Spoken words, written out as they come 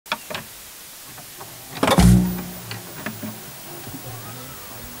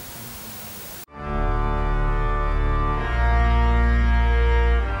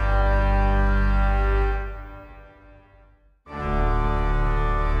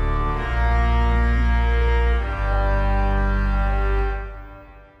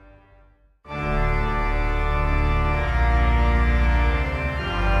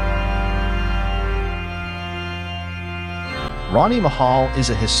Rani Mahal is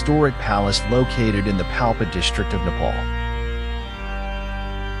a historic palace located in the Palpa district of Nepal.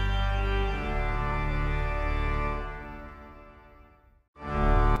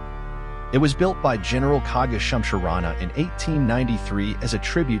 It was built by General Khaga Shamshir Rana in 1893 as a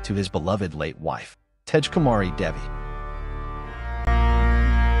tribute to his beloved late wife, Tejkumari Devi.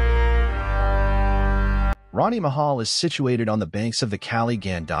 Rani Mahal is situated on the banks of the Kali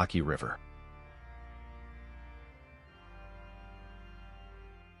Gandaki River.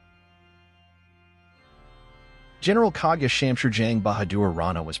 General Khaga Shamshir Jang Bahadur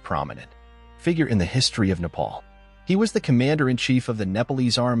Rana was a prominent figure in the history of Nepal. He was the commander-in-chief of the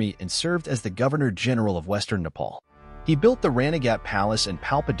Nepalese army and served as the governor-general of western Nepal. He built the Ranigat Palace in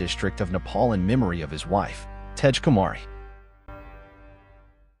Palpa district of Nepal in memory of his wife, Tejkumari.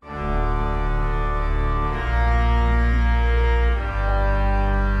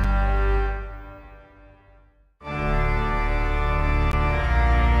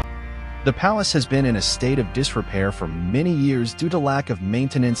 The palace has been in a state of disrepair for many years due to lack of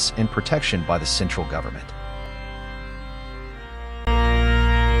maintenance and protection by the central government.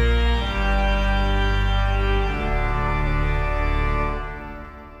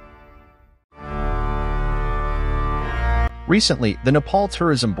 Recently, the Nepal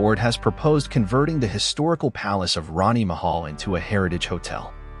Tourism Board has proposed converting the historical palace of Rani Mahal into a heritage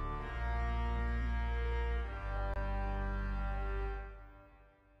hotel.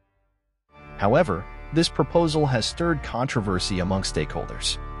 However, this proposal has stirred controversy among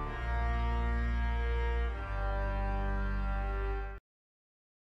stakeholders.